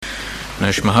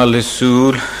Nes mahal is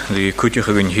súl, the cúteach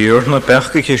a gyn hir na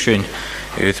bechgach sin,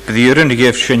 yd byddirin y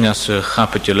gef sin as y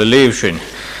chapitil y leif sin,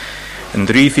 yn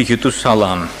drifig ydw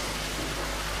salam.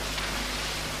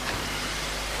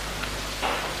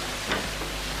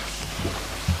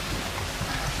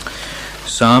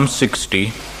 Psalm 60.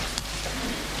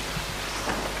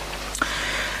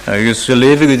 Agus y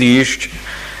lefyg ydi eist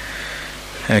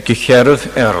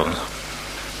gycherdd erl.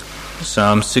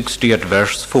 Psalm 60 at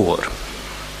verse 4.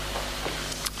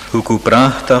 Hwgw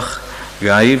brachtach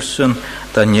gaifsyn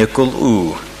da niekol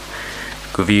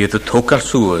gyfydd y togal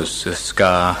sŵas y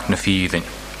sga na ffyddin.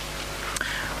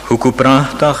 Hwgw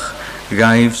brachtach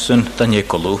gaifsyn da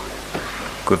niekol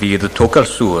gyfydd y togal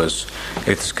sŵas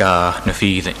y sga na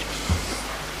ffyddin.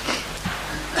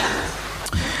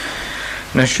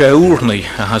 Na siawrni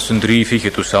a has yn drifig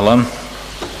ydw salam,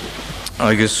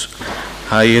 agus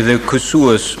haid y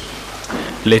cwsŵas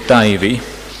le daifi,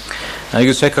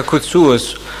 agus ec a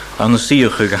cwsŵas an y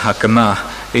sych ag a hac yma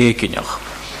eicinach.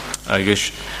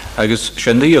 Agus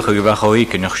siandiach ag a fach o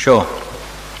eicinach sio,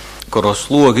 goros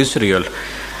lwag Israel,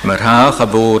 mae'r hach a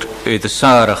bod edd y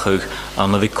sarach ag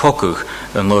an y fi cocwch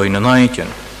yn oen y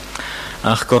naidyn.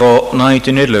 Ach goro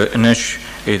naidyn illa yn eich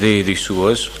edd eiddi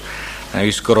sŵas,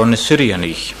 agus goron y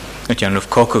Syrianich, yd janwf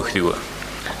cocwch ddiwa.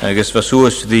 Agus fa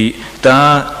sŵas di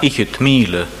da ichyd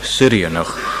mile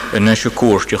Syrianach yn eisiau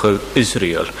cwrstiach o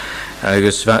Israel,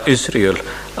 agus fa Israel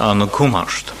an y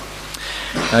cwmarst.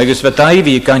 Agus fa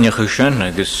daifi ganiach ysyn,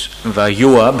 agus fa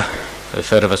Joab, y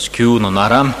fferfas cwn yn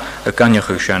Aram, y ganiach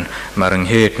ysyn mar yng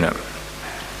Nghedna.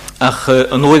 Ach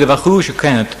yn oed y fa chwys y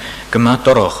cent gymat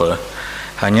orocha,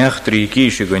 haniach dri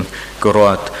gysig yn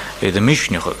goroad edd y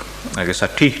misniach, agus a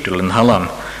títl yn halam,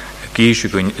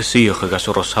 gysig yn sych ag as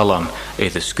oros halam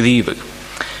edd y sgrifig.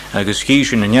 Agus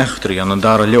gysig yn nechtri an yn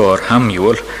dar lior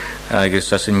hamjol,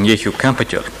 agus as yn niechiw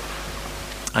campatjol.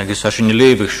 Agus as yn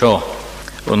lefig sio,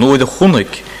 yn oed y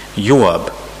chwnig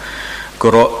Joab,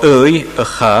 goro y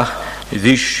cha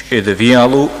ddys edd y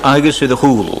fialw agus edd y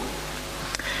chwlw.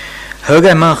 Hyg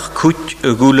emach cwt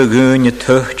y gwle gyn y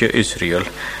tyhtio Israel,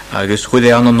 agus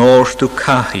chwydde an yn orstw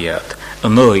cahiad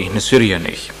yn oed na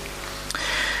Syrianich.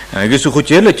 Agus y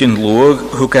chwtielet yn lwg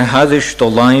hwg a haddys do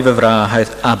laif y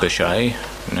frahaid Abishai,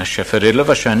 na siaferilla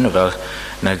fa sian fel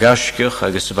na gasgych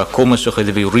agus fa comaswch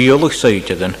iddi fi riolwch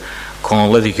seitydyn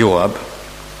conledd i Joab.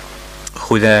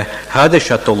 Chwydde haddys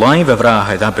at do laif y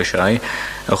frahaid Abishai,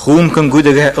 a chwm can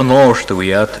gwyddag yn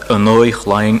orstwyad yn oed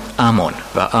chlaing Amon,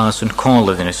 fa as yn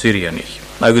conledd yn y Syrianich.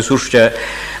 Agus wrste,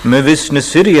 me fys na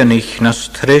Syrianich nas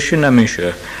tresyn am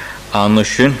isio,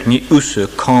 anasyn ni usa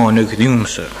cánig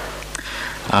diwmsa.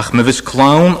 Ach me fys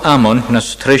clawn Amon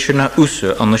nas tresyn a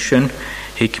usa anasyn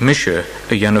hig misio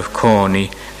y janwf cáni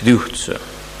diwtsa.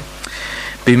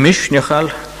 By misniachal,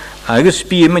 agus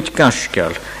by ymyd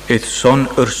gasgal, eith son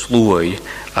slwy,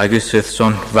 agus eith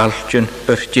son faltyn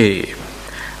de.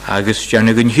 Agus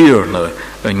janig yn hirna,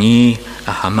 y ni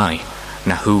a hamai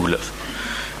na hwlaf.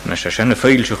 Nes a sian y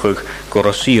ffeilsach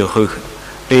gorosiach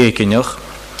eicinach,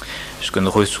 sgyn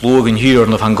y chwyd slwg yn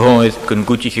hirna fan gwaith gyn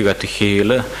gwtich ag at y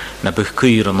chele, na bych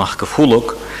cyr amach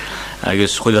gyffwlwg,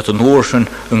 agus chwyd at yn orsyn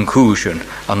yn cwysyn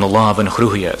an y laf yn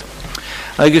chrwhiad.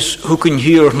 Agus hwg yn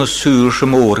hirna sŵr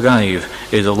sy'n môr gaif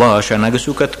iddo lasan agus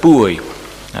hwg at bwy,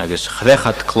 agus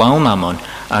chdechat clawn amon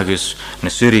agus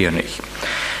na Syrianich.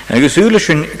 Agus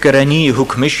ylysyn gyda ni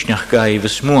hwg misnach gaif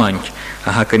ysmwant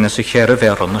a hacan as y cher y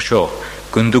ferol na sio,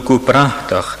 gyndwgw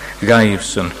brachtach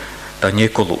gaifsyn da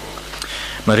niekolw.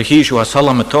 Mae'r hys o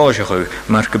salam y tosach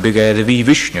mae'r gybygad y fi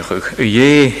fysnach y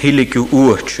hilig yw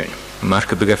wrtsyn. Mae'r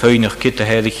gybygad ffeinach gyda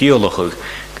hedd y chiolach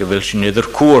gyfel sy'n edrych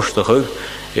cwrstach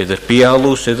edrych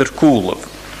bialws edrych cwlaf.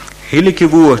 Hilig yw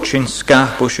wrtsyn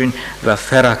sgapwysyn fa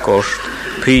feracost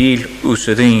pil wys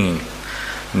y ddyn.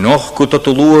 Noch gwyd at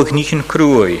y lwag nich yn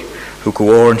crwy, hwg o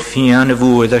orn fian y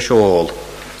fwyd a siol.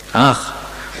 Ach,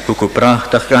 hwg o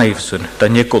brachtach gaifsyn da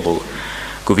niekolw,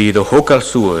 gyfydd o hogal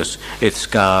sŵas eith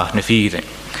sga na ffyddin.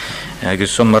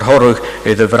 Agus son mae'r horwg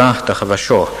eith y frachtach a fa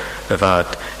sio, y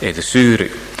fad eith y sŵri.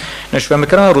 Nes fe mae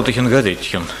grawrwyd eich yn gydyd,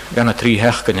 gan a tri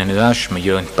hechgan yn y ddasma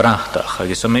yw'n brachtach,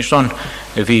 agus am eison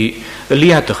y fi y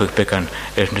liadach ag began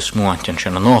nes mwant yn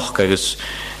sy'n anoch, agus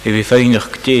y fi ffeinach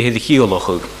gdehedd i chiolach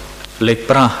le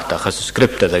brachtach as y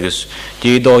sgriptad, agus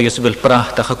doi as fel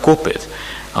brachtach a copydd,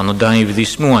 an o daif ddi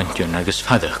smwantyn agus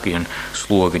fadach gy'n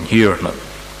slwag yn hirna.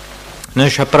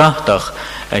 Nes a brachtach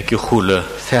ag yw chwle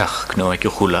thech, no ag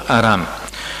yw chwle Aram.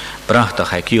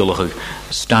 Brachtach ag yw'ch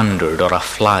standard or a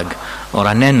flag or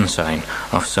an ensign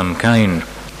of some kind.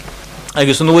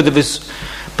 Agus yn oed y fys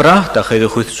brachtach ag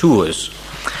yw sŵas,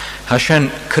 ha sy'n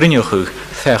cryniwch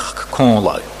thech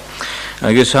conlau.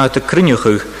 Agus ha y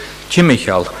cryniwch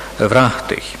Timichal a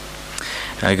bhrachtach.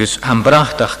 Agus han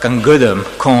brachtach gan gudam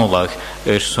cónlag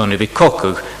son vi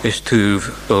cocug is túv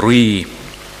rí.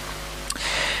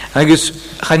 Agus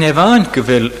chan bhain go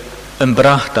bhfuil an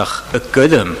brachtach a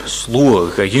gudam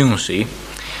slúg a dúnsaí,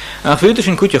 a fuidir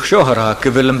sin cúteach seohara go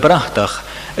bhfuil an brachtach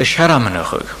a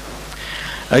searamanachug.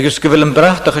 Agus go bhfuil an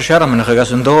brachtach a searamanachug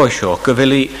as an dáisio, go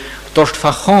bhfuil í dorst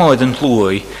facháid an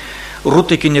tlúi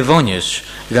rútig in bhainnes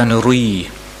gan a rí.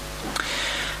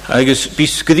 Agus bí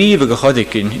scríomh go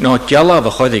chodicin, ná dealamh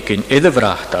a chodicin iad a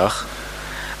bhrachtach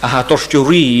a ha dorstú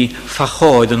rí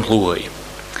facháid an tlúi.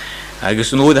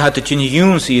 Agus an óid a hat a tíine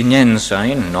dúnsaí a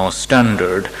nensain, ná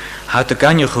standard, hat a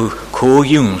gannechu có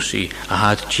dúnsaí a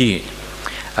hat tín.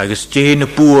 Agus dé na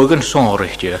búag an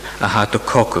sáirichte a hat a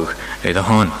cocug iad a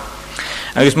hon.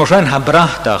 Agus mar sin ha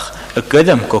brachtach a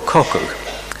gudam go cocug,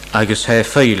 agus ha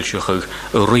féilseachug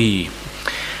a rí.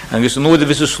 Agus an óid a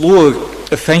vis a slúg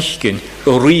a fenchcin a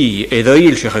rí iad a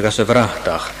ílseach agus a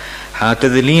bhrachtach, hat a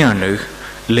líanúch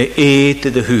le éad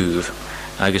a húv,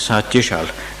 agus hat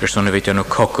dísal son a bheit an a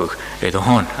cocug iad a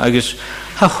hon. Agus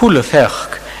ha hula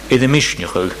fech iad a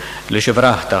misneachug leis a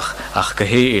bhrachtach ach go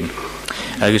héin.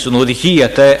 Agus an óid a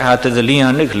híata hat a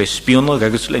líanúch le spionag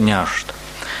agus le nearst.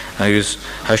 Agus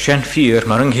ha sin fír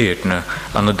mar an héirna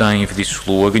an a daimh dí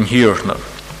slúg an hírna.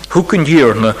 Húk an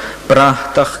hírna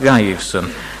brachtach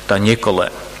gaifsan da Nicola.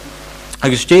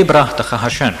 Agus dé brachtach a ha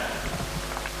sin.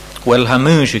 Wel ha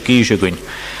mús a gíse gyn.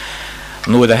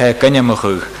 Nú a he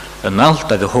ganneamachug an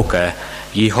alta de húca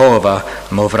Jehova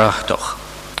má bhrachtach.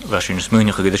 Bheith sin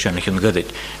smúneach a gyd a sin an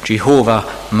gydid. Jehova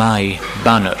mai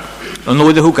banner. An nú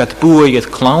a húca at búi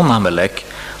at clán amalek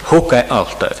húca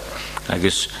altad.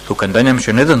 Agus húca an dainam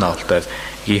sin idan altad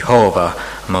Jehova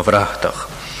má bhrachtach.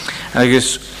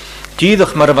 Agus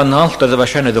díadach mar a bhan altad a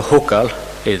bheith sin a húcal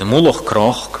iad múlach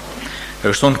croch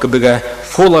son go bige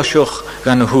fólaseach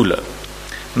gan a húla.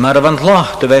 Mar a bhan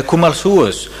lacht a bheith cumal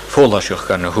suas fólaseach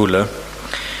gan a húla,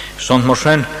 son mar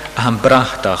sin a han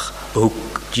brachtach húg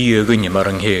díu gunne mar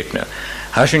an héirna.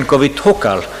 Ha sin go bhí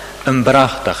tócal an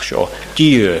brachtach seo,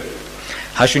 díu.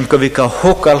 Ha sin go bhí ka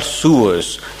hócal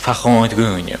suas facháid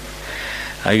gunne.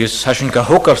 Agus ha sin ka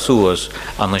hócal suas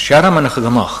an a searamanach a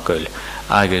gamachgul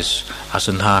agus as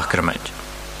an hákrament.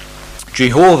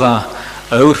 Jehovah,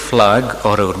 our flag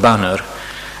or our banner,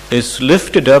 is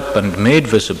lifted up and made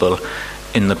visible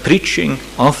in the preaching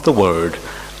of the word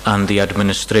and the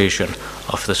administration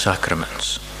of the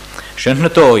sacraments. Sint na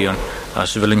tóion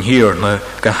as vil in hírna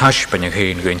go haspain a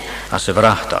héingin as a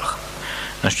bhrachtach.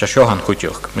 Nas ta seohan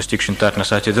cúteach, mystig sin tart na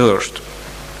saiti dúrst.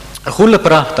 A chúla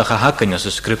brachtach a hacan as a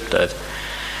scriptad,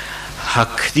 ha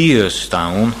cdíos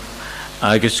daun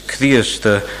agus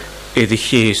cdíosta iad i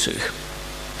chéasach.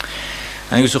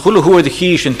 Agus a chúla huaid a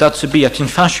chís in dat sa bí at in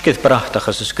fascid brachtach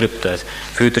as a scriptad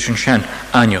fuidir sin sin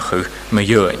aneachu me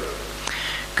jöin.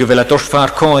 Go bhfuil a dors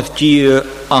far cáid díu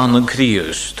an a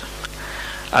gríost.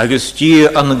 Agus díu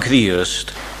an a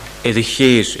gríost iad a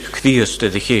chéasach, gríost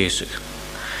iad a chéasach.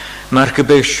 Mar go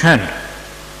bheith sin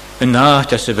in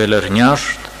áit as a bhfuil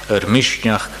nearst,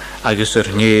 misneach agus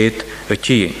néad a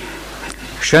tíin.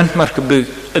 Sin mar go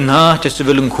bheith in áit as a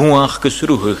bhfuil cúach gus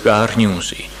rúthach gar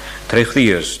niúsaí.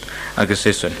 Trechríost agus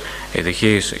isan iad a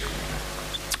chéasach.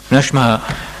 Nes ma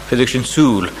fydig sin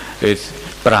súl iad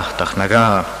brachtach na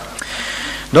gá.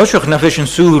 Dáiseach na fys sin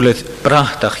súl iad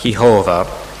brachtach Jehova,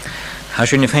 ha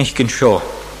sin i fenchcin seo.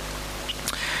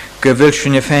 Go bhfuil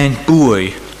sin i féin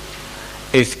búi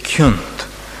iad ciunt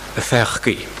a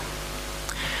fechci.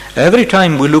 Every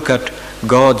time we look at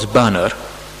God's banner,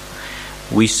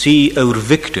 we see our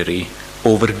victory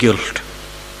over guilt.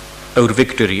 Our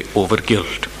victory over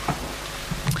guilt.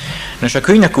 Nes a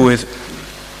cúine cúid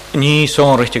ní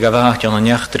sáirichte go bhaite an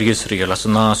neachtar Israel as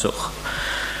an násoch.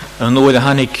 An óid a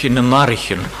hanig na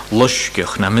marichin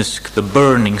lusceach na misc, the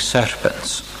burning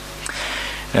serpents.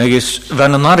 Agus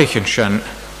bhean an marichin sin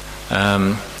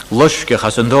lusceach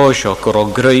as an dáiseach gur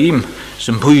á graim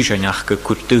san bhuiseneach go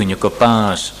cuirtúine go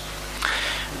pás.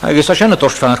 Agus a sin a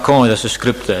dors fear cáid as a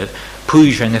scriptad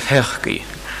bhuiseine fechci,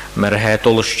 mar a het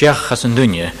olasteach as an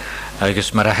dunne,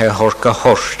 agus mar a he horca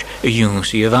horst a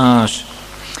dúnsaí a bhás.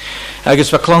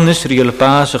 Agus bheith clán Israel a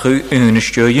pásach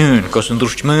únisteo dún, gos an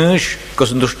dúrst múis,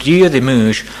 gos an dúrst díad i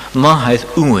múis, náhaid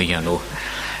úanú.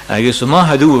 Agus an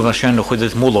náhaid úa bheith sin a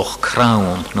chuid múlach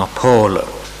crán ná pála.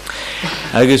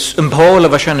 Agus an pála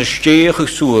bheith sin a stéach ag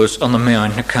suas an na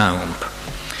meáin na camp.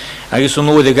 Agus an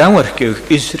óid a gamarciúh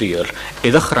Israel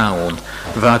iad a chrán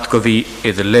bhead go bhí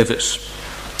iad a levis.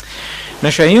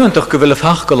 Nes a íontach go bhfuil a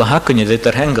fachgal a hacanne dit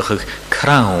ar hengachach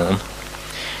crán,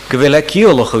 go bhfuil a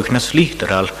ciolachach na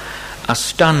slíteral a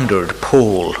standard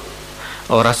pole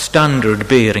or a standard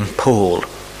bearing pole.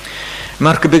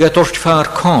 Mar gybyg a dorst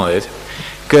ffa'r coed,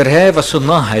 gyrhef as y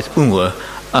nahed ŵa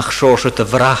ach sios y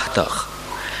vrachtach,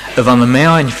 y fan y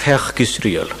mea'n fech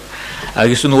Israel,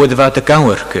 agos yn oed fad y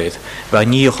gawergydd, fa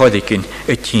ni chodigyn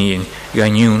y tîn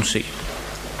gan niwn si.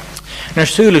 Na'r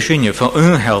sŵl y syniad fa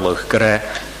ynhelwch gyda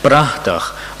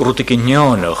brachtach rwyd y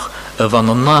gynionach y fan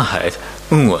y nahed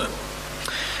ŵa.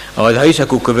 Oedd hais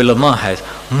ac o gyfil y nahed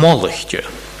molichtio.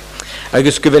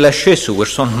 Agus gyfil a sysw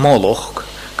yr son moloch,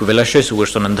 gyfil a sysw yr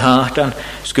son yn datan,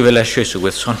 gyfil a sysw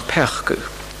yr son pechgw.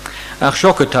 Ach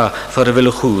sioc ta far y fel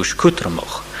y chwys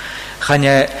cwtramach.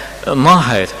 Chania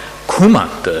nahed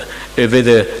cwmanta y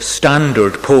fydd y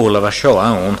standard pôl af a sio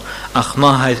awn, ach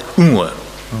nahed ŵa,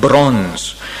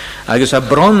 brons. Agus a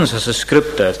brons as y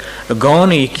sgriptad, y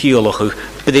gani ciolach yw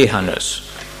bdehanus,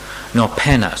 no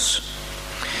penas.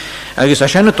 Agus a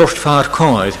sian y dorst ffa'r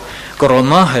coed, goro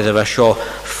nahed af a sio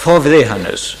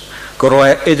ffofddehanus, goro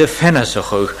id y ffenasach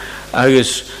yw,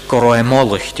 agus goro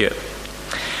molichtio.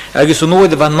 Agus yn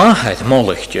oed y fan nahed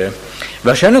molichtio,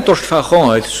 fa sian y dorst ffa'r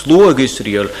coed, slwag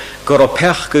Israel, goro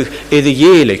pechgyg id y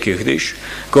Gaelic ygdys,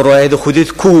 goro id y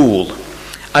chwydyd cŵl,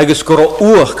 agus goro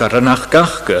uach gar yn ach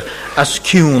gachga, as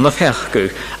ciwn y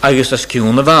fechgyg, agus as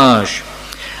ciwn y fas.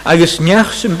 Agus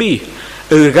niach sy'n bi,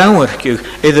 y gawargyg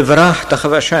id y vrachtach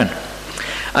af a sian.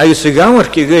 Agus y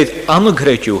gawargyg id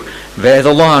anagredw, fedd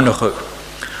o lanach yw.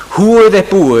 Hwyd e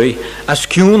bwy as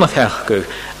ciwn y fechgyg,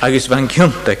 agus fan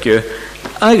cyntagio,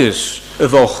 agus y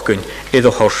fochgyn id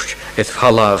o horst id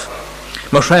falaf.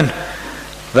 Mae sian,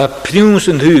 fa priws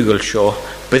yn ddygol sio,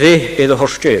 bydde id o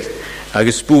horstydd,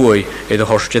 agus bwy id o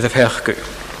horstydd y fechgyg.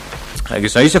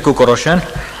 Agus Isaac o gorosian,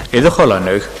 id o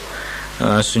cholanwg,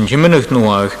 sy'n hymynwg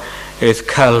nwag id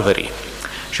Calvary.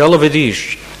 Sial o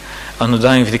fydys, an o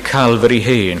dain fydd Calvary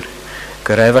hyn,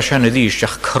 gyref asian y ddys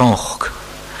ach croch.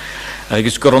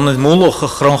 Agus goronydd mwlwch y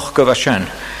chroch gyf asian,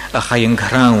 a chai yn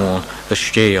grawn y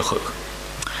steach.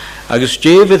 Agus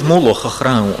jefydd mwlwch y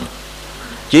chrawn.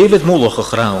 Jefydd mwlwch y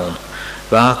chrawn,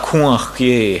 fa cwach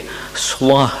ie,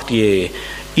 slacht ie,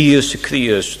 ies y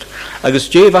Christ. Agus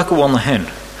jef ac o an hen,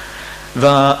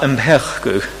 fa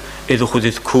ymhechgyg iddo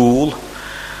chwdydd cŵl,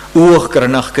 wch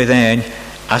granach gydain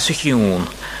as y hiwn,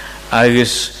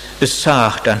 agus y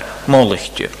sacht an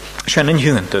molichtio. Sian yn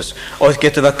hyntas, oedd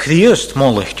gyda fa Christ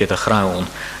molichtio dy chrawn,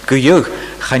 gyig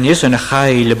chanis yn y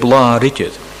chael y bla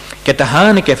rydydd. Gyda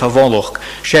hanig eff a folwch,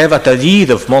 sef at a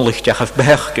ddydd molichtio ach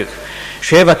bechgyg.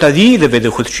 Sef at a ddydd fydd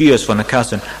y chwyd sias fan y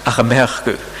casan ach a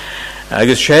bechgyg.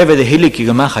 Agus sef ydy hilig i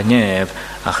gymach a nef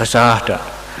ach a sahta.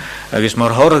 Agus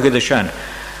mar horag ydy sian,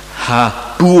 ha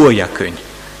bwy acyn,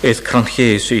 eith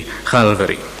cranchiesi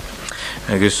Calvary.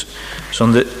 Agus,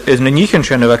 son ydd na nichen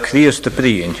sian efo Christ y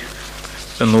brin,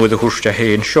 yn oedd y hwrstia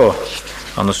hen sio,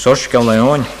 an y sos gael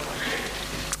leon,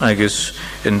 agus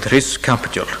yn tris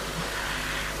capitol.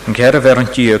 Yn cer y fer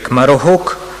yn diag, mar o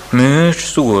hwg mwys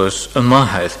sŵs yn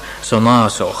mahed sy'n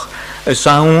nasoch, y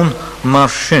sawn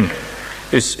marsyn,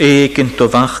 ys egin do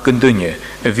fach gyndynnu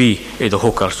y fi id o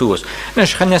hwg ar sŵs.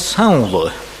 Nes chan e sawnlo,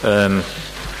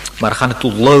 mar chan e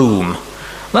tu lawm.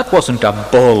 That wasn't a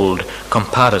bold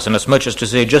comparison, as much as to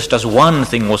say just as one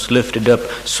thing was lifted up,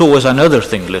 so was another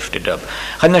thing lifted up.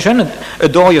 Chan e sian y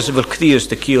doias y fel cdias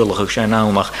dy ciolach ag sian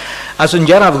awmach, as yn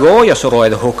jaraf goias o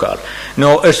roedd y hwcal,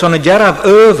 no, son y jaraf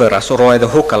over as o roedd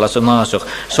y hwcal as y nasoch,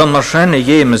 son mar sian y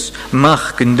iemes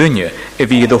mach gyndynnu,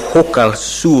 e fi id o hwcal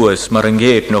sŵas mar yn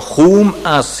gyd, no chwm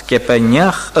as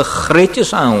gepeniach y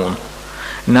chretis awn,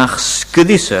 nach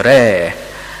sgydis y re,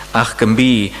 ach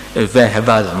gymbi y fe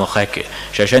hefad am o'ch ege.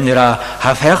 Sia sian i'r a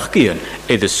hafhechgion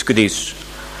idd ysgydis.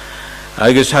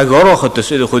 Agus ha goroch ydys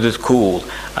idd chwydydd cŵl,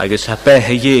 agus ha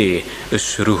behe ie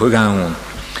ysrwch y gawn.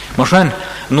 Mae sian,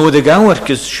 nôd y gawr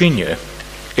gys synia,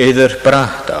 idd'r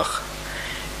brachtach,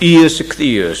 ies y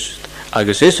cdiast,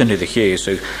 agus ysyn idd y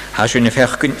chiesig, ha sian y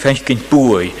fechgyn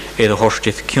bwy idd y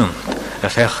horstydd cynt,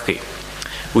 y fechgi.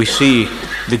 We see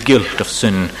the guilt of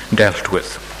sin dealt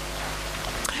with.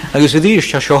 Agus ydy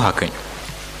ystia sio hacyn.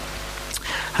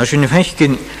 Ha sy'n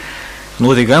fechgyn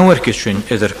nôd y gawr gysyn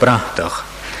idd'r brachtach,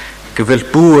 gyfel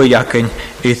bwy acyn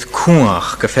idd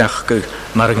cwach gyfechgyg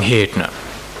mar ynghedna.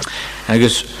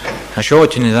 Agus ha sio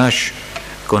ti'n iddash,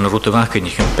 gwn rwt y facyn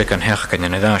i'ch yn becan hechgyn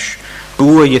yn iddash,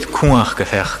 bwy idd cwach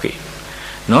gyfechgy.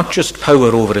 Not just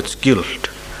power over its guilt,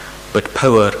 but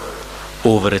power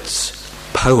over its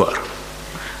power.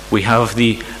 We have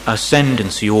the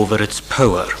ascendancy over its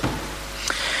power.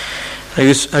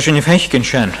 Agus as yn fechgyn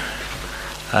sian,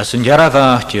 as yn jaraf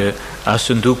ahtio, as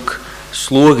yn dwg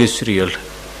slwag Israel,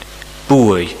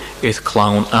 bwy idd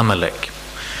clawn Amalek.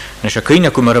 Nes a cyn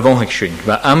ac ar y foheg sy'n,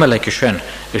 fa Amalek y sian,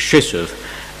 y sysydd,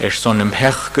 son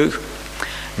ymhechgyg,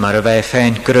 mar y fe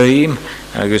ffein grym,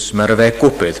 agus mar a bheith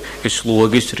cupid is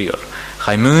slóg Israel.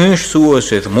 Chai mwys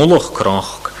sŵas idd mwlwch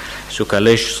croch, so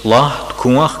cael eich slacht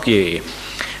cwach gie.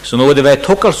 So nôd y fe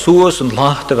tocol sŵas yn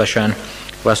lacht y fashan,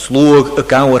 fa slwg y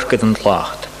gawr gyda yn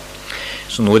lacht.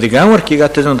 So nôd y gawr gyda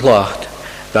yn lacht,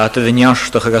 fa ydy yn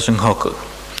iastach ag as yn hogl.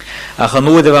 Ach a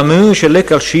nôd y fa mwys y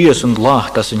lical sias yn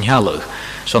lacht as yn hialag,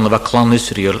 so na fa clan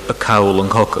Israel y cawl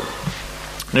yn hogl.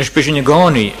 Nes bys yn y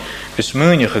goni, ys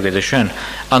mwynach ag ydy sy'n,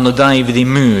 an o dau fydd i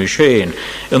mwys hyn,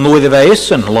 y nôd y fe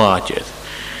isyn lachtedd.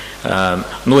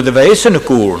 Nôd y fe isyn y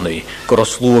gwrni,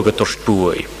 gros slwg y torst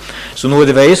bwy. So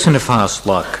nôd y fe isyn y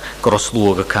ffaslag, gros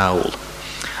slwg y cawl.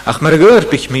 Ach mae'r gyr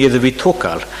bych mi iddo fi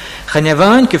tocol, chan e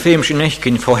fain gyffeim sy'n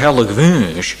eichgyn ffohelig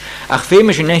fwys, ach feim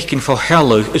sy'n eichgyn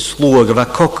ffohelig y slwg y fa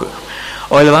cocw.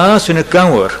 Oel fas yn y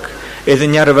gawrg, iddo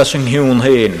njarfas yn hiwn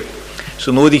hyn.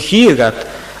 So nôd i chigat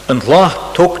yn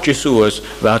lacht toc Jesús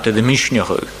vat y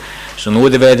misniachug. So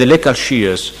nôd y fe dy legal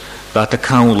sias vat y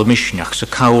cawl y misniach, sy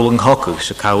cawl yn hocw,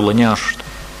 sy cawl yn iast.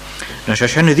 Nes a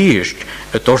sy'n y ddysg,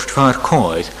 y dorst ffa'r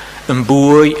coedd, yn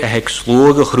bwy a heg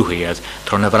slwg y chrwhiad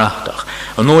tron y frachtach.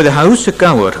 Ond oedd y haws y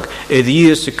gawrg y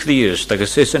ddias y cddiast ag y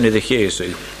sysyn iddo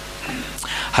Jesu.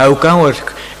 Haw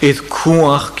gawrg idd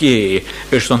cwach gie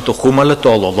son to chwmal y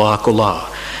dol o lag o la.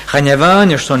 Chan e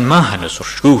fan son mahanus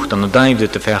o'r sgwcht an y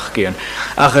daifd y ffech gian.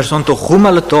 Ach son to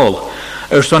chwmal y dol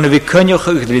son y fi cynioch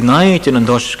ag dwi naid yn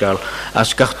dosgal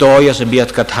as gach doias yn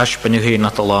biad gad haspan y hyn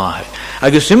at y lahe.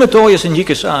 Ag y sim y doias yn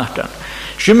digys atan.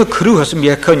 Sim y crwhas yn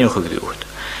biad cynioch ag ddiwyd.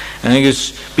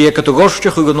 Agus biag at o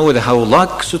gorstiach ag yn oedd y haw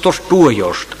lag sy'n dorst bwy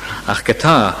orst, ach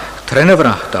gyda tren y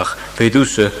frachtach fe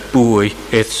dwsa bwy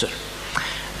eithser.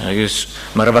 Agus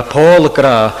mae'r fa Paul y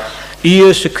gra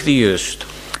ias y cddiast,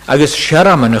 agus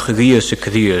siaramanach ag ias y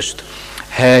cddiast,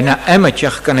 he na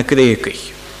ematiach gan y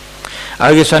gdegich.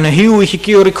 Agus an y hiw ich i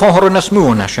gyr i cohor yn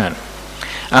asmwn asyn.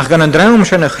 Ach gan yn drawn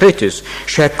sy'n y chrytis,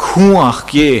 se cwach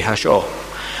gie hasio.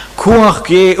 Cwach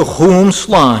gie y chwm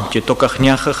slant i tocach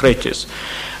niach y chrytis.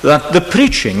 That the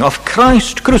preaching of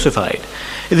Christ crucified,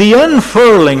 the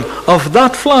unfurling of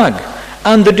that flag,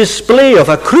 and the display of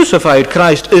a crucified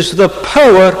Christ is the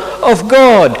power of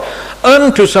God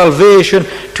unto salvation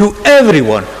to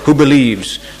everyone who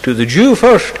believes, to the Jew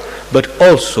first, but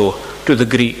also to the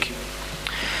Greek.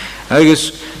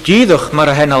 Agus, díadach mar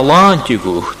a hen a lántí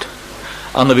gúcht,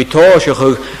 an a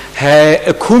vitáiseach he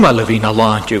a cúmal a vín a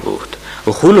lántí gúcht,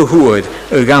 a chula huaid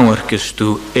a gamarcus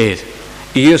tú éid.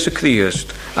 Ias a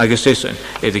críast, agus isan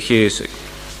iad a chéasig.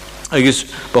 Agus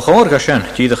bachorga sin,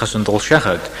 díadach as an dul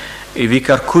seachad, I vi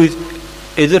kar cwyd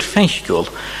idir fenchgol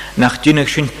nach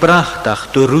dynach sy'n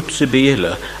brachtach do rwtse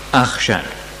beile ach sin.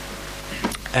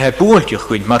 Bwyltioch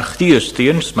gwyd mar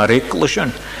chdiastians, mar eicl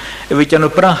sy'n. Vi dyn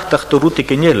nhw brachtach do rwtse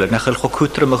gynnyla nach ylch o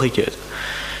cwtra mach i dyd.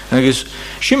 Agus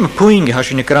sy'n pwyngi ha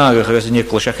sy'n y gragach agos yn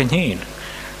eicl sy'n hyn.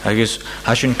 Agus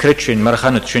ha sy'n crytsin mar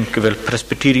chanat sy'n gyfel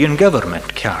Presbyterian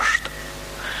Government cast.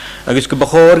 Agus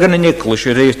gybachor gan yn eicl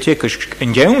sy'n reis tegys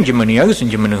yn jawn jymani agos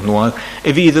yn jymani gnwag e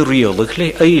fydd y riolig le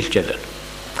eiltedyn.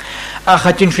 Ach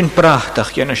ha dyn sy'n brachtach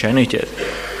gan y sy'n eidyd.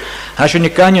 Ha sy'n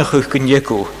y ganioch ych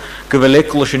gynnegw gyfel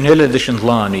eicl sy'n heledd sy'n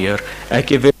lani'r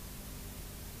ac e fe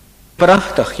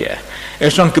brachtach ie.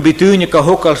 Son gybydwyn i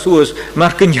gahokal sŵs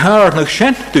mar gynharnach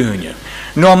sy'n dwyn.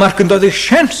 No mar gyndod i'ch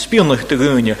sy'n sbionach dy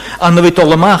gwyn. Anna fi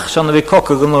dolamach san fi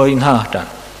cocag yn o'i'n hatan.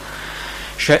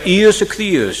 Se ias y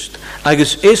cdiast,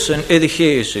 agus isan edrych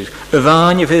Jezus, y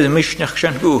fan y fydd y misnach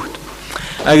sy'n gwt.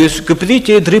 Agus gybdyd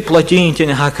e dripla dînt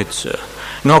yn y hagydsa.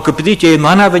 No gybdyd e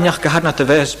manafynach gyharnat y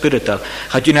fe spiritual,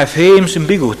 had yna ffeim sy'n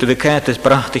bigwt y fe caetas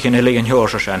brachtach yn elig yn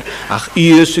hiorsa sy'n, ach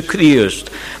ias y cdiast,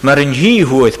 mar yn hi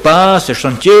hwyth bas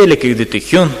son Gaelic ag ddyd y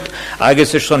chynt,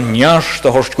 agus son niast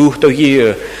o horst gwt o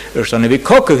gyr, son y fi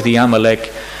cocach di amaleg,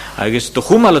 agus do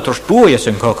chwmal y tors bwy as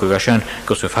yn cocw asyn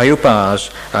gos y ffaiw bas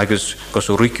agus gos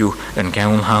o riciw yn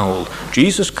gawn hawl.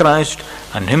 Jesus Christ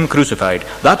and him crucified,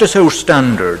 that is our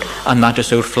standard and that is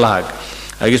our flag.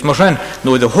 Agus mor sy'n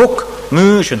nôd y hwc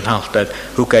mwys yn haltad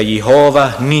hwc a Jehova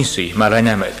nisi mar ein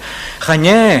emydd.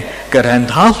 Chanie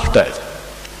gyrhend haltad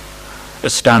y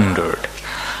standard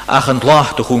ach yn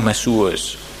dlacht o chwm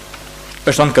eswys.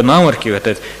 Ys ond gynawr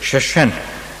gyda'r sy'n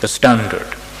y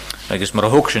standard. Agus mar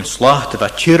a hwg sy'n slacht yfa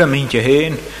tira meintje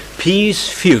heen, pys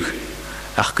fiwg,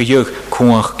 ach gyjog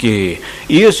cwach ge.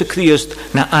 Ias y Christ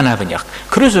na anafynach.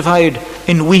 Crucified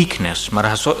in weakness,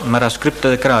 mar a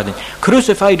scripta y gradin.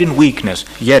 Crucified in weakness,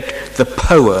 yet the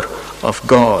power of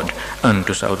God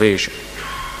unto salvation.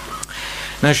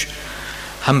 Nes,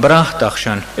 han brachtach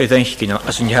sy'n edrych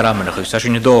as yn heramanach ys,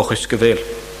 as yn ydwch ys gyfel.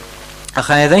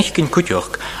 Ach a edrych yn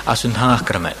cwtioch as yn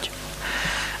hacramad.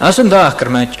 As yn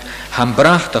dacramad, han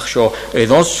brachtach sio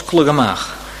eid osglwg amach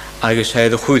agus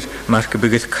head a chud mar go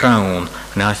bigad crown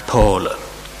nath Paula.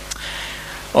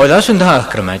 Oedd as yn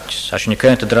dacrament, as yn y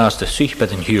cynt y dras dy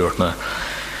sychbeth yn hiwrna,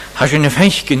 as yn y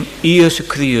fenchgyn ias y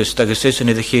criast agus is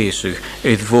yn iddo Iesu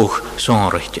idd fwch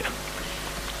sonrechtia.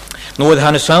 Noedd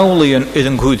han y sauli yn idd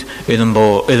yn gwyd idd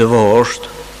y vorst,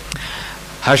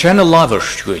 has yn y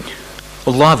laverst gwyn,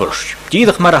 y laverst.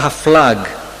 Dydych mar a ha flag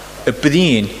y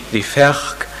bydyn di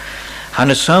fech,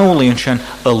 han y sauli yn sy'n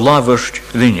y laverst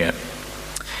ddynja.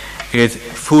 Idd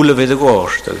ffwl y fydd y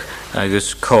gorst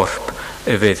agus corp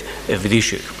y fydd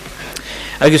eisiau.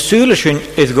 Agus sŵl sy'n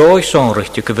idd goi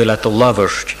sonrechtia gyfil at y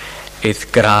laverst idd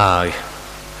graag.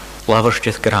 Laverst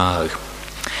idd graag.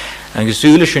 Agus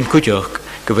sŵl sy'n cwtioch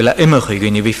gyfil a imach i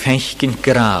gyn i fi fenchgyn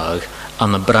graag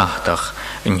an y brachtach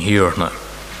yn hiwrna.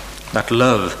 That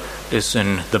love is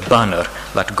in the banner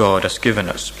that God has given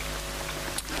us.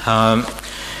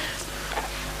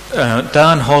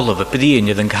 Dan holaf y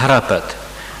bydyn idd yn gharapad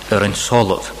yn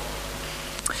solaf.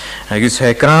 Agus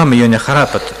he grami yn y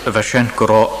gharapad y fasyn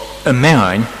gro y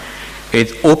mewn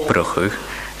idd obrachw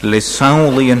le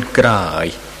sauli yn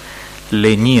graag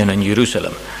le nian yn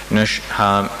Jerusalem. Nes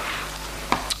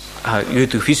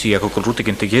ydw ffisi ac o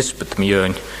grwtig yn tygisbeth mi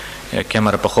yn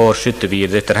cemar y bachor sydd fi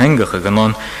idd etter hengach ag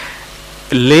anon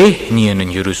le nian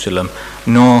yn Jerusalem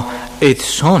no idd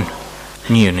son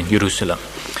nian yn Jerusalem.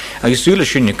 Agus sŵl y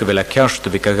sy'n gyfel a cerst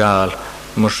fi gael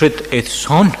mor sydd idd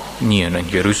son nian yn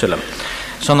Jerusalem.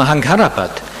 Son a hang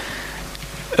harapad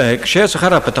Gsés a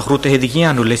charapad a chrwta hedd i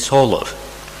gianw le solaf.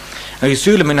 Agus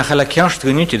sŵl mynd a chael a cerst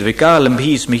gynnwytydd fi gael yn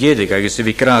bhys mi gedig agus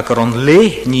fi graag ar on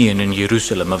le nian yn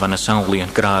Jerusalem a fan a sauli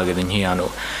yn graag idd yn hianw.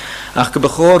 Ach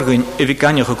gybachor gyn i fi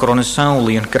ganioch o gron y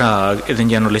sauli yn graag idd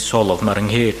yn gianw le solaf mar yng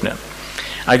nghedna.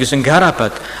 Agus yn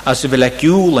garapad as y fel ac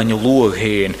iwl yn y lwag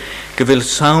hen gyfil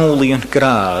sauli yn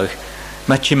graag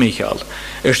ma ti Michael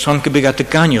son gybig at y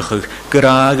ganioch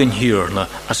graag yn hiwrna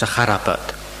as a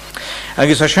charapad.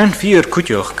 Agus a sian ffyr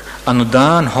cwtioch an o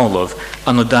dan holof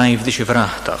an o daif ddys y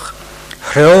frachtach.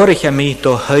 Rheorich a mi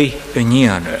do hei yn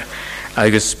ianw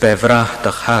agus be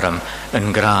frachtach haram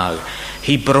yn graag.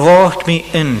 He brought me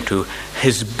into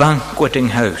his banqueting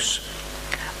house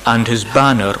and his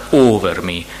banner over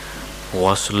me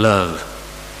was love.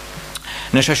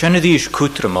 Nes a sian ydys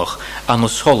cwtramach an o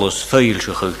solos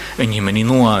ffeilsach yn hymyn i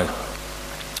nwag.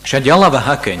 Siad ialaf a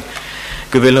hacyn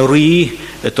gyfil o ri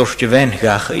y dorst y fen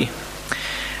gachu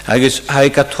agus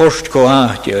haig a torst go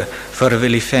aatio far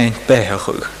vil i fent behach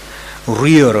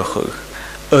riorach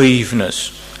oifnus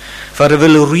far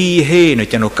vil ri hen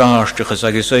at yn o garstachas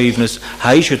agus oifnus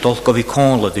haig y dolg o fi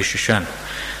conla dys y sian.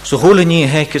 So hwle ni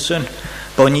hecysyn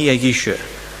bo ni ag isio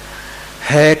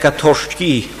heg a torst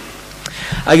gi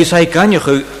agus haig ganioch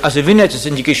as y fynet ys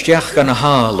yn di gystiach gan y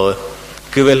halo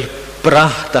gyfil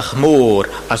brachtach môr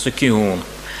as y ciwn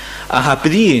a ha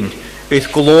bydyn eith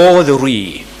glóð o ri.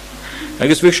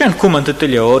 Agus bygg sian cwmant y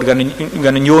dylior gan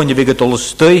y nion i bygg y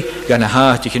dolostau gan y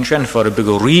hatich yn sian ffordd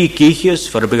bygg o ri gichys,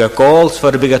 ffordd bygg a gols,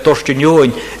 ffordd bygg a dorst y nion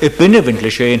y bynnefynt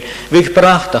le sian bygg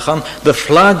brachtach an the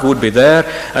flag would be there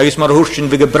agus mar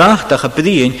hwrsyn bygg y brachtach a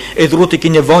bydyn eith rwtig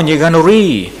yn y foni gan o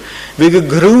ri. Bygg y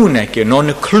grwn ecyn o'n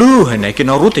y clwhyn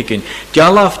ecyn o rwtig yn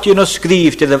dialaft yn o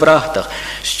sgrif dy ddefrachtach.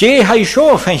 Ste hai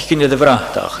sio ffenchgyn y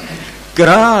ddefrachtach.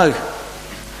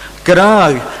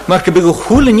 Graag, mar gybyg o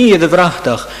chwle ni y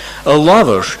ddefrachtach y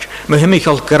lafarst, mae hymig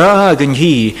al graag yn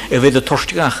hi y fydd y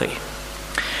torst gachu.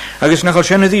 Agus nach al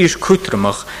sian y ddys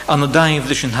cwtramach an o daif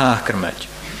ddys yn hacarmed.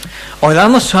 Oedd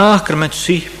an y sacrament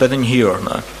syth bydd yn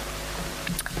hiwrna.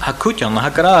 Ha cwtian ha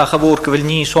graag a fwr gyfel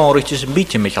ni sonrwytis yn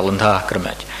byti mich al yn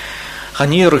hacarmed. Ha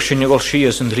nirwch sy'n ygol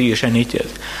sias yn dri ys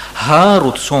anitydd.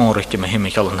 Harwyd sonrwytis mae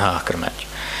hymig al yn hacarmed.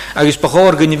 Agus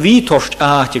bachor gyn fi torst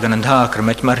atig an yn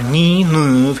hacarmed mar ni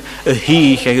nŵf y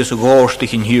hych agus y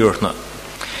gorstich yn hiwrna.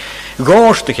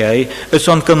 Gorstich ei ys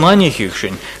on gymanichig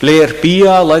sy'n leir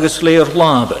bial agus leir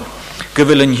laban.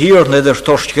 Gyfil yn hiwrna ddyr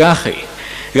torst gachu.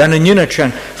 Gan yn ynad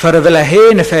sy'n far y fel a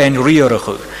hen y ffen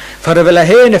riorach far y fel a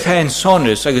hen y ffen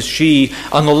sonus agus si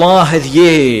an o lahed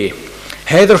ie.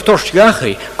 Hedr torst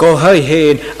gachu go hei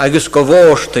hen agus go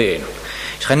vorstein.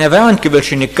 Schan e fan gyfil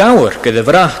sy'n y gawr gyda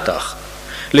frachtach.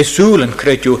 Le sŵl yn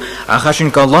credu a chas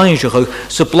yn galaisach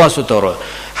sy blasadora.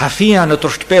 Ha fian y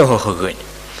dorst bewach ygyn.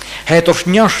 He dorst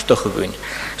niastach ygyn.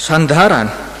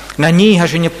 Sandaran na ni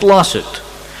has yn y blasad.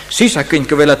 Sis ac yn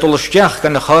gyfel a dolostach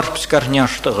gan y charps gar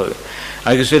niastach ygyn.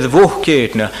 Agus ydd fwch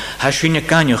gyd na has yn y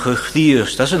ganioch y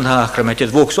chdius das yn hacramet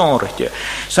ydd fwch sonrach.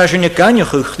 Sas yn y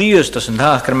ganioch y chdius das yn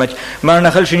hacramet mar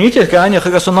na chael sy'n ydydd ganioch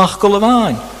ag as yn achgol y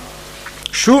fain.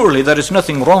 Surely there is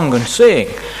nothing wrong in saying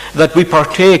that we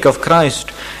partake of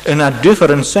Christ in a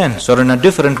different sense or in a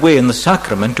different way in the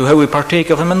sacrament to how we partake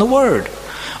of him in the Word.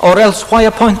 or else why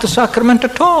appoint the sacrament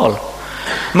at all?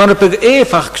 Maar op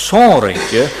eeuwig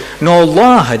zorgje, no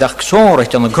laheid ach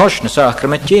zorgje aan de gosne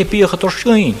sacrament, je biege door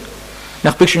schijn.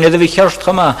 Nach big je de kerst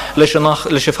gama,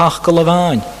 lesje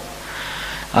fachkelawaan.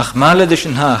 Ach male de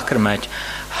sacrament,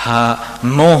 ha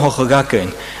mogen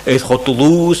gakken, het God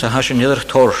loos, ha je neder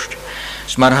torst.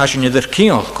 Maar ha je neder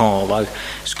kiel kan,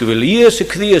 skuveliese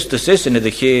Christus is in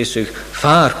de geest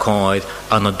vaarkoid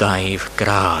aan de dive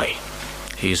graai.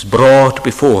 He is brought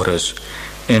before us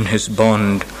in his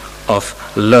bond of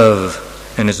love,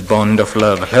 in his bond of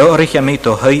love. Leurig je met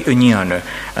hij uniane,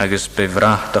 agus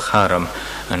bevrachtig harm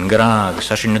en graag.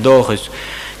 Als je niet doch is,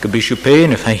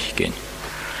 gebishoepene veiken.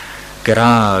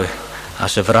 Graag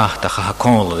als ze vrachtig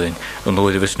hakolden, en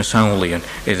nooit wist ne saulien,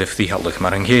 is het vliegelig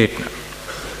maar een geetne.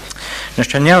 Dus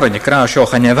ten jaren je graag zo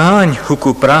gaan je waan,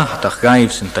 hoe prachtig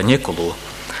geifsen ten Nicolo.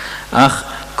 Ach,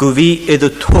 Guvi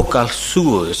id tok al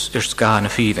suus is skane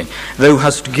feeling. Thou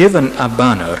hast given a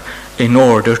banner in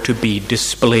order to be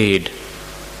displayed.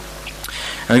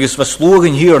 Agus was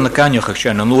slogan hier in de kanjoch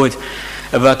shen en nooit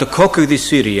wat de kokke di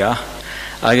Syria.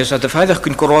 Agus at de veilig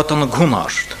kun korot aan de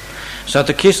gumast. Zat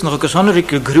de kist nog een andere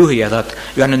groeie dat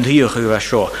gaan een dier was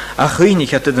zo. Ach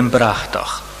weinig had het een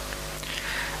brachtdag.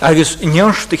 Agus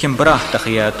njerstig een brachtdag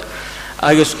had.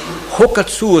 Agus hokat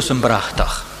suus een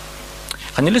brachtdag.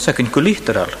 Gaan jullie zeggen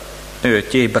collectoral?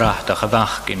 Je brachtdag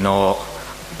gewachken no.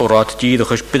 Orat je de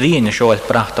gespreden zo het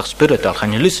prachtig spiritual.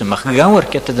 Gaan jullie zeggen, maar gauwer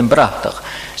get het een brachtdag.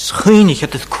 Schijnig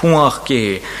het het kwaag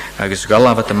ke. Agus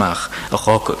galavat te mag. A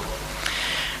gokken.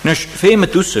 Dus veel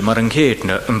met tussen, maar een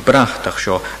keertje een prachtig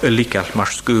zo, een likal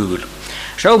maar school.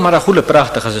 Schau maar een goede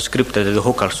prachtig als een script dat de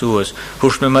hokal zo is.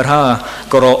 Hoe me maar ha,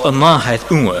 koro een maagheid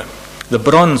unge. De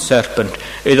bronserpent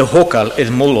in de hokal is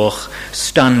moloch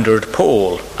standard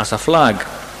pole als een flag.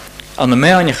 Aan de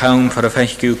meanje gaan voor een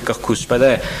vechtkeuken kus bij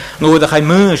de. Nou dat hij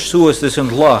meus zo is dus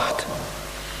een lacht.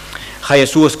 Ga je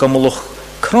zo is kan moloch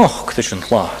kroch dus een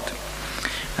lacht.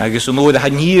 Agus nooit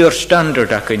had hier standaard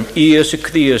dat een eerste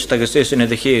Christus dat is in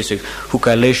de geest hoe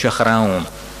kan lezen graun.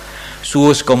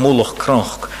 Zoals kan moeilijk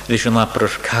kronk dus een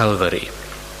apper Calvary.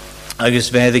 Agus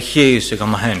bij de geest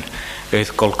kan hen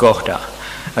uit Golgotha.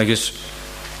 Agus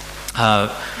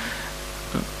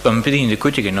een bedien de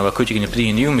kutje nou kutje in de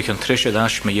bedien nu met een trisje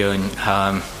dash met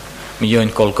je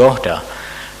Golgotha.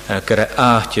 Kere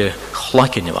aatje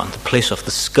glakken van the place of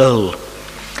the skull.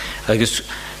 Agus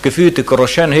gefühlt de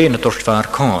korosjen heen het torst vaar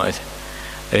kaid.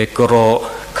 Koro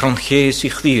kranche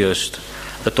zich diest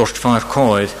het torst vaar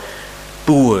kaid.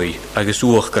 Boei agus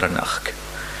oorgranach.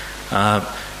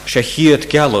 Ze hiert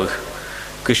gallig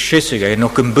geschissige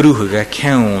nog een broege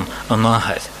kaun aan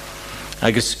naheid.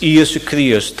 Agus Iesu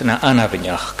Christ na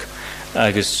anavenjach.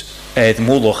 Agus het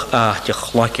moloch aatje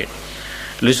glakken.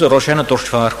 Lisse rosjen het torst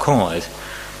vaar kaid.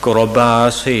 Koro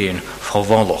baas heen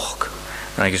verwalloch.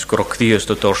 Agus koro Christ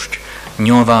het torst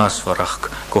Njo was varach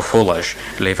go folas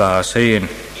le was heen.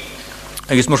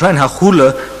 Agus moesten ha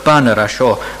goede banner a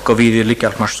sho go wie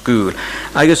likal maar school.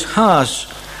 Agus haas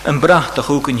een prachtig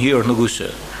ook in hier nog usse.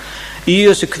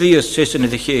 Iesu Christus is in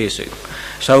de geest.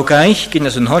 Zou kein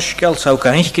kind een hoschkel, zou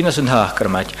kein kind een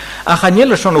hakermat. Ach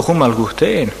anelle schon nog mal goed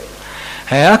heen.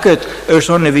 Hij haket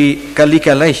sonne wie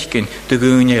kalika leichen te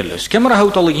gunelles. Kemmer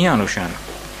houdt al Janus aan.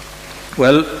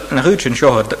 Wel, na hutchen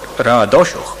sho ra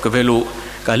doshoch gewelu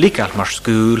Gaelic maar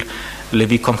school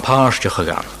levi comparsje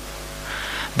gegaan.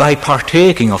 By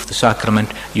partaking of the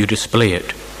sacrament, you display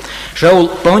it. Zo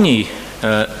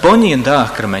Bonnie en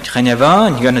sacrament gaan je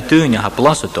waan gaan natuurlijk ha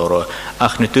plassetoro,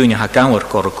 ach natuurlijk ha kamer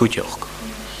kor kutjoch.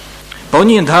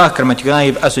 Bonnie en sacrament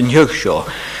gaib as een jeugdshow,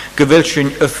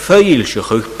 gewilchen een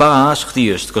feilsje baas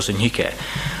gediest kos een hikke.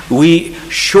 We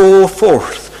show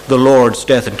forth the Lord's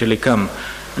death until he come.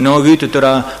 No goed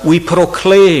we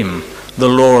proclaim the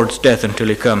Lord's death until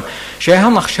he come. She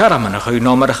hanach sharamanach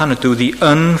no maar gaan to the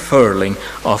unfurling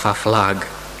of a flag.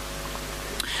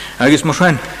 Agus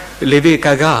moschen lewe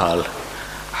kagal.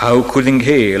 How coulding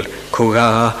hail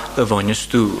koga the vonjes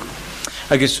toe.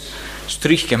 Agus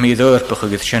strichke me dorpige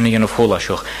get shenien of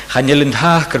holashoch. Gaan jelend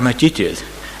haker met dit.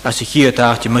 As ik hier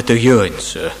taartje met de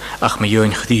jeunse, ach me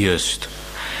jeun gediest.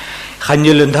 Gaan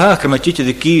jelend haker met dit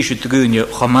de kiesje te gunje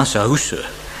gamassa husse.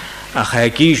 Ach hij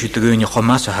kiesje te gunje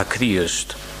gamassa ha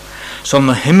Christ. Zal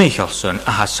me hemichelsen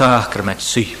a ha sacrament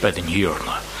zich bij den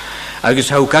hierna. Agus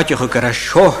hou katje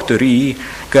gerasho de rie,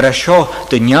 gerasho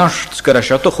de njarst,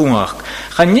 gerasho de gungach.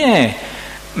 Gaan jij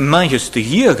manjes de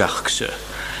hiergachse.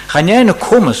 Gaan jij ne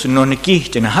kommes no ne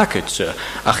gicht in hakketse.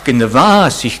 Ach in de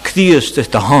waas zich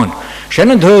Christ te han. Shen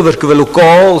en hover gewelu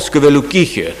kals, gewelu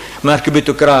kiche. Maar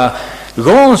gebit kra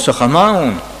gonse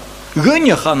gaan.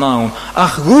 Gunje gaan,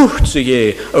 ach goed ze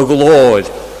je, a gloed.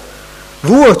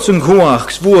 Woord yn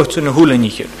hwach, woord yn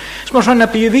hwlenichyn. Smar rhan na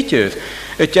bi fidydd,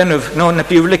 na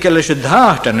bi wlicel ys y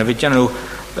ddat yna, fi djanw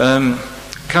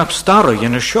cap starwy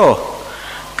yn y sio.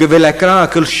 Gyfel e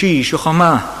grach yl sys o'ch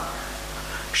yma.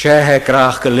 Sehe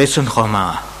grach yl lysyn o'ch yma.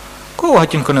 Go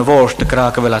hadyn gwna fors dy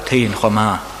grach gyfel a tein o'ch yma.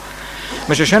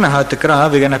 Mae se sianna had dy grach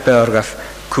fi gan y bergaf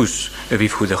cws y fi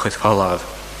ffwydach oedd falaf.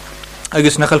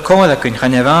 Agus na chael coed ac yn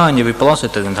chanefan i fi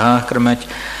blaset yn ddagrymad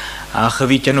a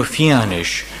chyfi djanw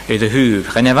fianis edd y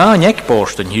hwf. Chanefan ec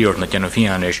borst yn hir na djanw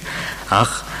fianis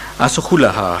ach as o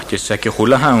chwla ha, jys ac y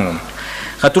chwla hawn.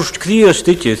 Chadwrst cdias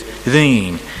dydydd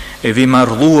ddyn e fi mar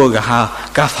lwag a ha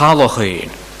gaffaloch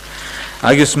ein.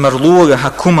 Agus mar lwag a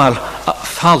ha cwmal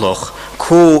ffaloch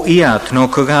co iad no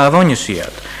cygafonius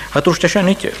iad. Chadwrst asian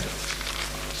dydydd.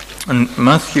 Yn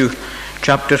Matthew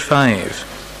chapter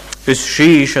 5 is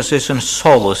sheesh as is yn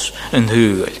solus yn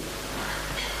hwgel.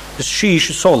 Is sheesh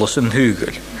solus yn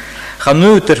hwgel. Cha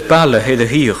nŵter bala hedd y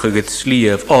hych ag yd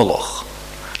sliaf oloch.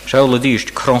 Shaul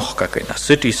adist kroch gagin, a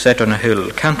city set on a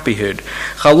hill, can't be hid.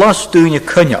 Cha las dŵn y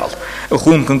cynnal, y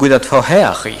chwm gan gwydad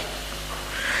fawheach i.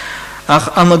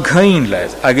 Ach am y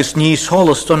gainledd, agos ni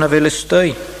solus don a fel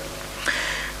ystau.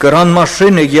 Gyran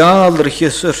masin y ialrych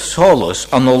ys'r solus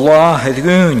an o la hedd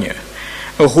gwynia.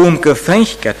 Y chwm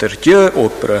gyffeich gater dy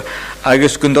opera,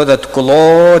 agos gyndod at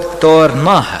glod do'r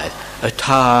mahad, y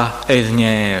ta eidd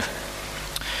nef.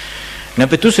 Na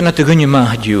betus yn at y gynnu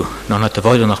mahdiw, non at y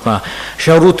foed o'ch ma,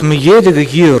 siawrwt mi iedig y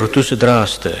gyr tus y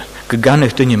draste,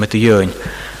 gygannych dynia met y yw'n,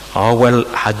 o wel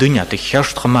ha dynia dy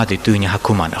chyrst chamad i dynia ha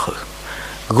cwmanach ych.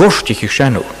 Gosht i'ch i'ch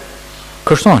sianw.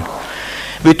 Cyrson,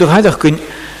 fi tu haidach gyn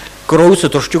gros y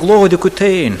dorst i'ch loed y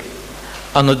cwtein,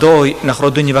 an y doi nach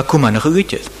ro dynia fa cwmanach ych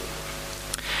ydydd.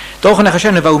 Doch yn eich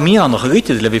asianna faw mian o'ch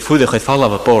ygytydd le fi ffwydych oedd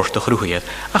falaf y borst o'ch rwhydd,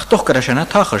 ach doch gyda asianna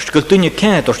tachast, gyda dynia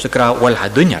ced o'r sy'n gra wel ha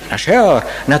dynia na siar,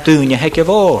 na dynia hec e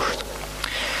forst.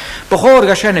 Bochor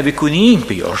asianna fi cwni'n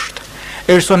biorst,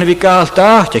 son fi gael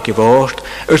dacht ec e forst,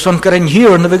 son gyda'n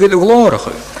hir na fi gyda glorach.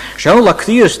 Siawl ac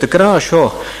ddias dy gra sio,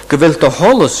 gyfel dy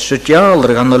holus sy'n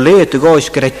dialr gan o le dy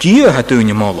goes gyda dia ha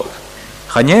dynia molog.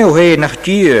 Chanew he nach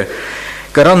dia,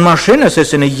 gyda'n marsina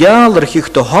sy'n y dialr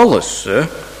chi'ch dy holus,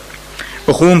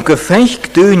 o chwm gyffeich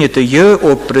dynia dy yw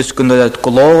obrys gyda dat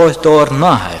glod o'r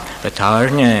nahad, y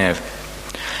tar nef.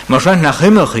 Mae'r rhan nach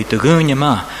hymach i dy gynia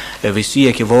ma, y fi si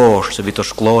ac i fors y fi dors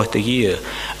glod dy yw,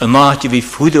 y mat i fi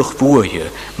ffwydwch fwy,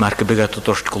 mae'r gybygat o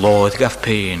dors glod gaf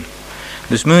pein.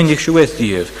 Dys mwynich siwedd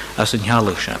dyf as yn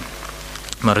hialach sian.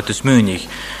 Mae'r dys mwynich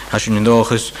as yn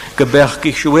yndochus gybech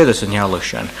gych siwedd as yn hialach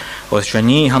sian, oedd sian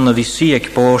ni hanna fi si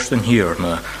ac borst yn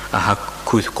hirna a ha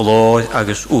cwyd glod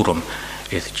agos wrwm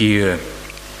eith dyw.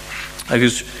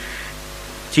 Agus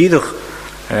tíadach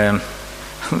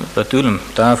dúlam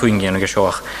dá fúin géana agus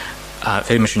seoach a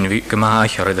féime sin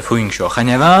gomáithar a fúin seoach. A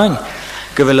neváin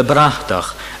go bhfuil a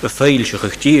brachtach a féil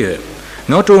seach díu.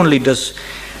 Not only does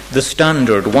the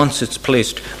standard, once it's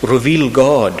placed, reveal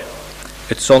God,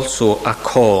 it's also a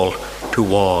call to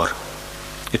war.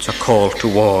 It's a call to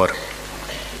war.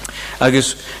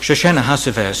 Agus se sinna has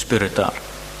a bheith spiritar.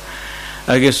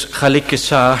 Agus chalig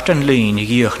saart an lein I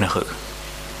gíochnach.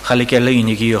 Chalig lein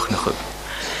I gíochnach.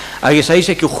 Agus eis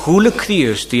ag chwle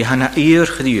chdiusti hana eir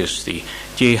chdiusti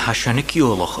die hasana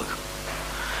giolach.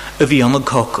 A fi an a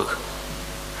coch.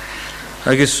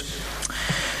 Agus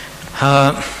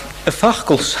a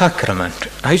fachgol sacrament.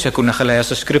 Eis ag unach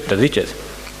leis a scripta dditydd.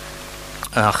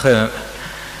 Ach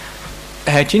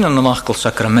heityn an a machgol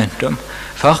sacramentum.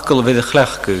 Fachgol fydd y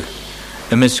chlechgu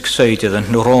y misg seidydd yn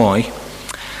nŵroi.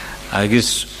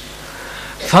 Agus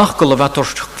fachgol y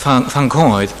fatorst fan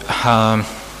coed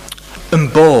yn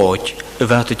bod y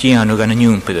fat y dianw gan y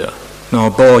niwmpydda. No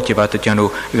bod y fat y dianw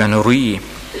gan y rhi.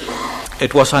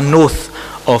 It was an oath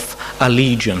of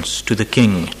allegiance to the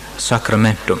king,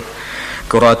 sacramentum.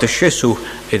 Gorad y siesu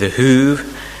iddo hwf,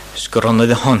 sgoronnau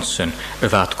y honsen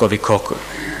y fat gofi cocu.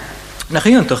 Nach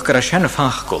chi yntwch gyda sian y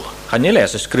fachgol, chan i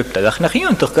les y sgriptad, ach nach chi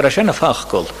yntwch gyda sian y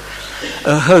fachgol,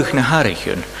 y hwch na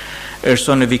harichyn,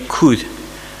 son y fi cwyd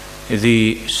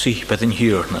iddi sypedd yn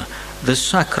hirna, the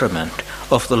sacrament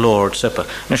of the Lord's Supper.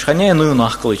 Nes chan ei nhw'n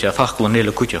achgol eich a fachgol yn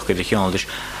eile cwtioch gyda chioldish,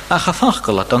 ach a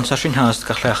fachgol a dan sa sy'n haast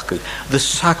gallechgu, the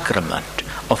sacrament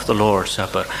of the Lord's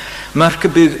Supper. Mae'r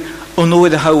gybyg o'n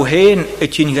oedd a haw hen y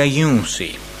ti'n ga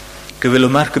iwnsi, gyfyl o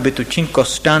mae'r gybyg o ti'n go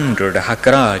standard a ha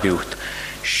gradiwt,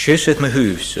 sydd me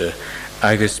hwfsa,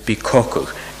 agos bi cocog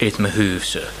eith me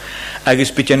hwfsa.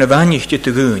 Agus bydd yn y fanich dy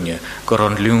gwynia,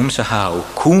 goron lwm sa haw,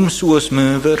 cwm sŵas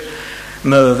myfyr,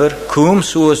 cwm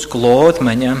sŵas glod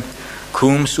maniam,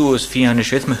 cwm sŵas fian y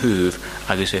sydd me hwf,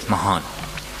 agus eith me han.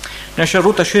 Na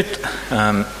siarwt a sydd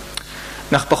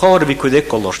nach bechor vi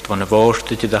kudekolost van vorst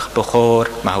te dag bechor,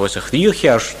 maar was zich die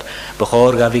gerst,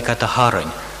 bechor ga vi kat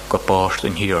haring, gepost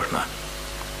in hierna.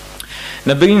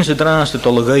 Na begin ze draast het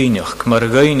al geinig, maar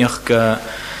geinig ka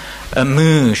een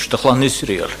muis te glan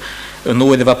Israël. En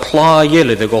nooit wat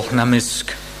plaajelle de gol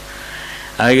namisk.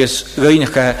 Hij is geinig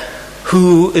ka,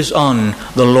 who is on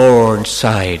the Lord's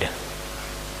side?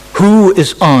 Who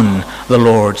is on the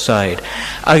Lord's side?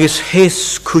 Hij is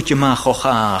his kutje mach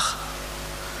ochach.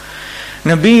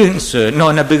 Na biense,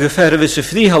 no na begefer wisse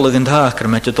vriehalligend haker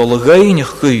met het al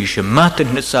geinig kuisje,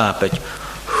 matten het sapet.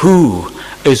 Who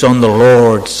is on the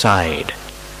Lord's side?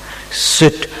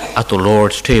 Sit at the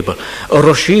Lord's table.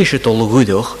 Roshish het al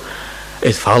goedig,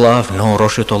 het fall af no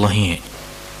rosh het al heen.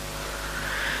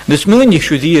 Dus menig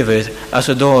schudiewet as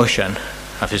a doosjan,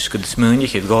 af is dus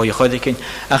menig het goeie godikin,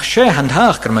 ach she hand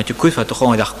haker met je kufa te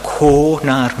gewoon dag ko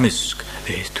naar misk,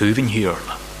 het tuven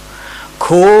hierna.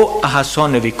 Ko a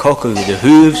hasonne vi kokke de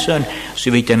huvsen,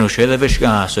 så vidt jeg nå skjedde ved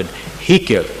skasen,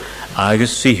 hikkel,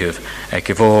 agus sihev,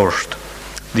 ikke vorst.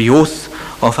 The oath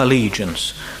of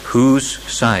allegiance, whose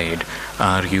side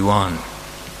are you on?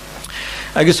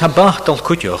 Agus ha bacht al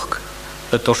kutjoch,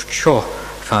 het os tjo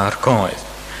far koid.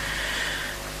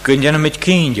 Kun jenne met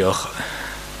kindjoch,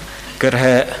 ger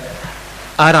he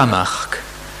aramach,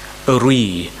 a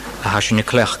rui, a hasjene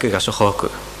klechke gas a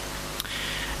chokke.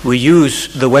 We use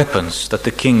the weapons that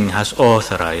the king has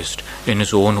authorized in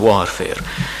his own warfare.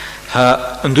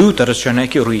 Ha een doet er is een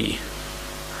rie.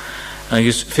 Hij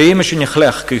is famous in je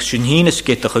glech, hij is een hine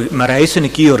skittig, maar hij is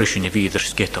een kieris in je wieder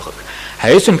skittig.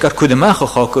 Hij is een karkude macho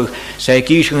hokke, zij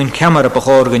kies een camera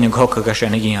begorgen in hokke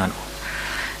gashen gian.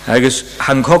 Hij is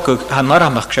han hokke, han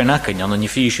naramach shanaken aan in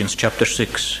Ephesians chapter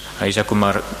 6. Hij is ook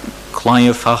maar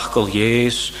kleine fachkel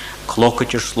jees,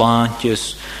 klokketjes,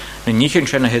 slaantjes. En niet in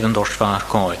zijn heden door zwaar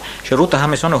kooi. Ze roepen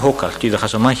hem eens aan een hokker, die de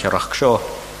gaat een maatje raak zo.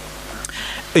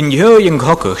 Een jeugd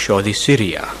hokker zo die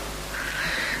Syria.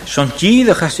 Zo'n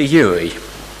die gaat ze jeugd.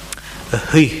 Een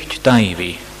huid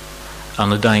Davy. Aan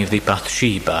de Davy die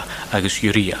Bathsheba agus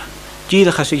Uriah.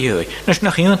 Die gaat ze jeugd. Dat is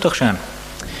nog geen toch zijn.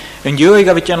 Een jeugd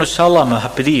gaat je aan de salame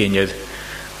hapedien je.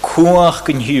 Koach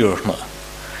kan hier me.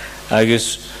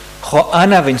 Agus go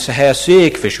anavin se her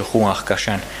seekvisje koach kan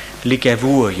zijn. Like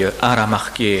voje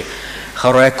aramachje.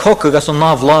 Ga kokken als een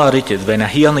navlaritid wenn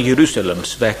hier naar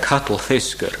Jeruzalems bij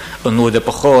kattelfisker en nu de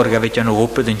pachor ga weet je nog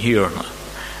op den hierna.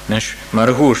 Nes maar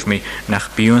hoors me nach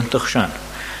biuntig zijn.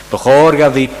 Pachor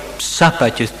ga wie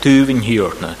sapatjes tuven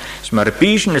hierna. Maar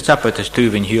pischen het sapatjes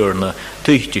tuven hierna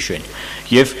tuchtischen.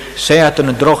 Jef zei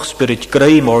een drogspirit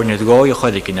greimor net goeie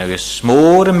godikin agus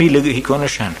smore milige hikone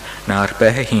zijn naar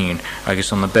behe heen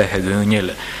agus aan de behe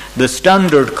gunjelle. The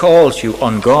standard calls you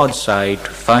on God's side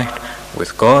to fight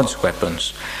with God's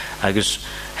weapons. Agus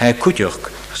hij kutjoch,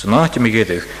 as naatje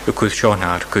megedig, u kut schon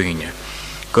naar kunje.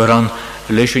 Goran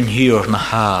leschen hier na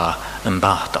ha een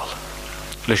battle.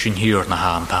 Leschen hier na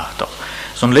ha een battle.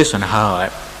 Zo'n lessen ha.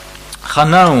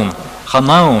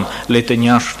 Ganaum let een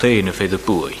jaar stenen voor de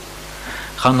boei.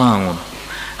 Ganaum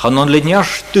let een jaar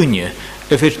stunje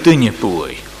voor dunje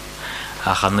boei.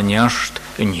 Gaan een jaar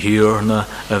een hier na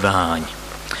een waan.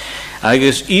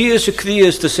 Agus Iesu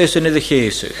Christus de sessen in de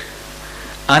geesig.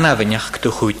 Anavenjach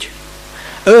te goed.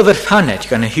 Over fannet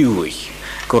gan a huwig.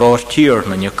 Groor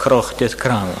tiermen je krocht dit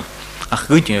kraam. Ach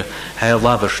gunje hij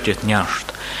lavers dit njast.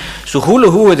 Zo hule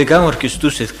hoe de gamerkes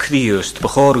dus het Christus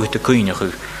begorge te kunige.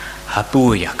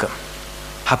 Hapoejakem.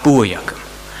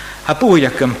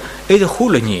 Hapoejakem e de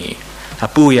hule nie.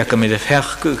 Hapoejakem met de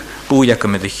verke. Hapoejakem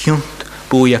met de junt.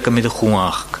 Hapoejakem met de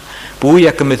guach.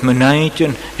 Boejakken met mijn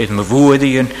nijtjen, het mijn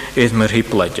woordien, het mijn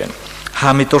hipladjen.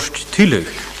 Ha met dorst tillig,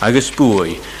 agus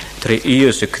boei, tre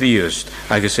Iesu Christus,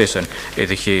 agus essen, et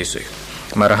de geesig.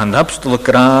 Maar han abstel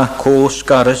graag, koos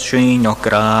gares scheen, och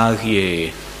graag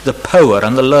je. The power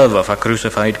and the love of a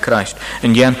crucified Christ.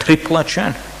 En jan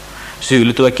triplatjen.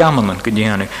 Zullen toe kammelen,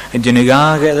 gedjane. En jene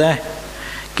gage de.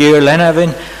 Keer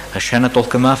lenavin, a shanna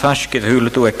tolke ma faschke,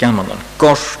 hullen toe kammelen.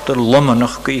 Koster,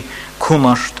 lommenachki,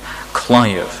 kumast,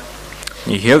 klaiev.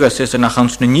 Ni hegas is nach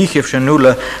hans nichef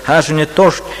shnule hasen het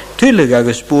torst tillig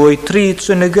agus boy triets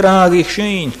en graag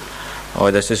scheen.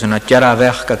 Oh, das is een jara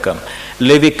weggekam.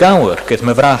 Levi kauer ket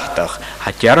me vrachtig.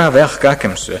 Het jara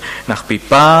weggekam se nach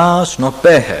pipas no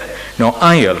pehe, no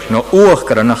eil, no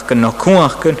oorkeren nach no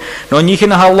koaken, no nicht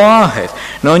in halahet,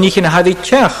 no nicht in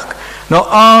haditjach. No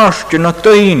aarstje, no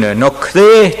tuine, no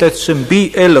kreeg dat zijn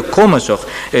bi elle kommesoch,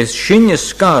 is shinje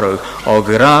skaru, o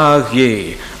graag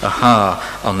je, aha,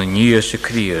 aan de Iesu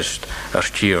Christus,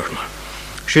 tjerne.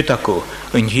 Shitako,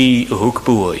 een hi hoek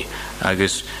boei,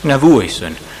 agus na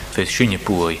woeisen, vet shinje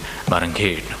boei, maar een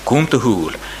keer, kom te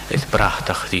hoel, het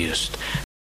prachtig diest,